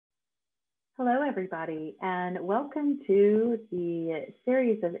Hello, everybody, and welcome to the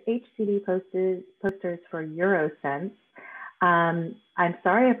series of HCD posters for EuroSense. I'm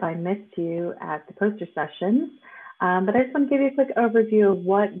sorry if I missed you at the poster sessions, but I just want to give you a quick overview of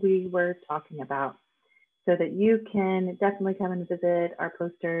what we were talking about so that you can definitely come and visit our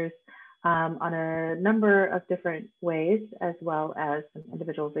posters on a number of different ways, as well as some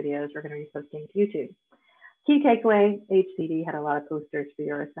individual videos we're going to be posting to YouTube. Key takeaway, HCD had a lot of posters for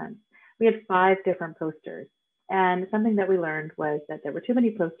EuroSense. We had 5 different posters, and something that we learned was that there were too many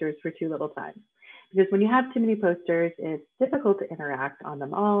posters for too little time. Because when you have too many posters, it's difficult to interact on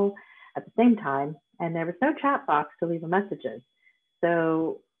them all at the same time, and there was no chat box to leave messages.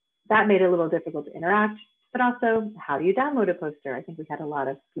 So that made it a little difficult to interact, but also, how do you download a poster? I think we had a lot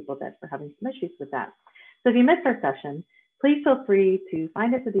of people that were having some issues with that. So if you missed our session, please feel free to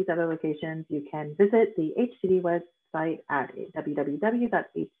find us at these other locations. You can visit the HCD website at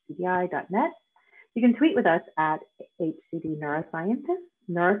www.hcdi.net. You can tweet with us at HCD Neuroscience.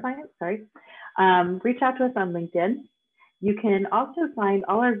 Reach out to us on LinkedIn. You can also find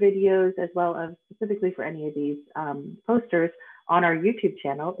all our videos, as well as specifically for any of these posters, on our YouTube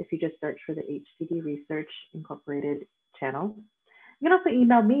channel if you just search for the HCD Research Incorporated channel. You can also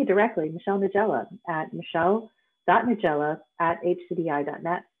email me directly, Michelle Nigella, at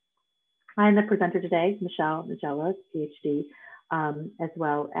michelle.nigella@hcdi.net. I'm the presenter today, Michelle Nigella, PhD, as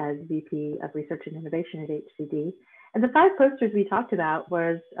well as VP of Research and Innovation at HCD. And the 5 posters we talked about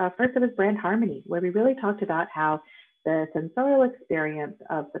was, first it was brand harmony, where we really talked about how the sensorial experience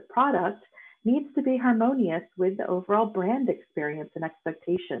of the product needs to be harmonious with the overall brand experience and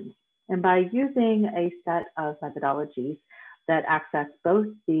expectations. And by using a set of methodologies that access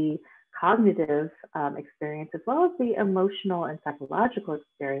both the cognitive experience as well as the emotional and psychological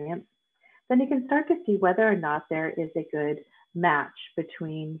experience, then you can start to see whether or not there is a good match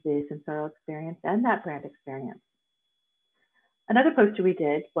between the sensorial experience and that brand experience. Another poster we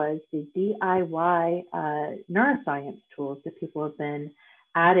did was the DIY neuroscience tools that people have been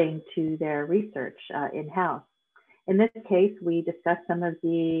adding to their research in-house. In this case, we discussed some of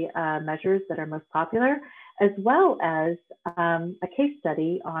the measures that are most popular, as well as a case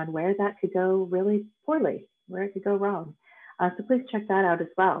study on where that could go really poorly, where it could go wrong. So please check that out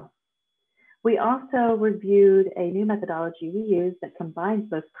as well. We also reviewed a new methodology we use that combines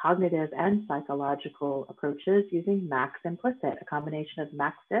both cognitive and psychological approaches using Max Implicit, a combination of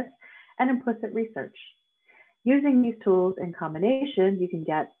MaxDis and implicit research. Using these tools in combination, you can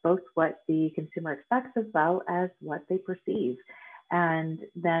get both what the consumer expects as well as what they perceive. And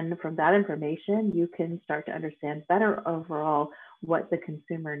then from that information, you can start to understand better overall what the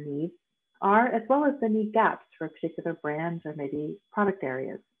consumer needs are, as well as the need gaps for particular brands or maybe product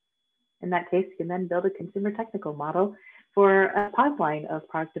areas. In that case, you can then build a consumer technical model for a pipeline of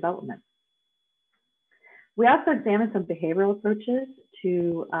product development. We also examined some behavioral approaches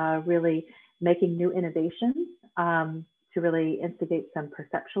to really making new innovations to really instigate some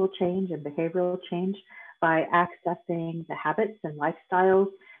perceptual change and behavioral change by accessing the habits and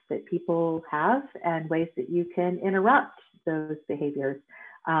lifestyles that people have and ways that you can interrupt those behaviors,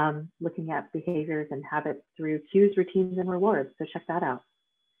 looking at behaviors and habits through cues, routines, and rewards. So check that out.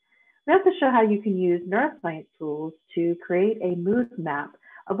 We also show how you can use neuroscience tools to create a mood map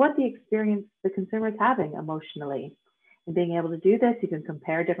of what the experience the consumer is having emotionally. And being able to do this, you can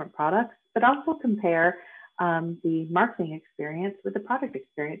compare different products, but also compare the marketing experience with the product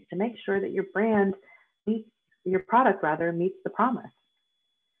experience to make sure that your product meets the promise.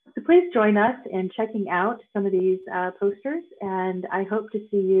 So please join us in checking out some of these posters, and I hope to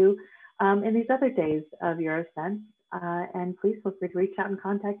see you in these other days of EuroSense. And please feel free to reach out and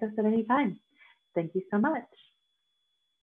contact us at any time. Thank you so much.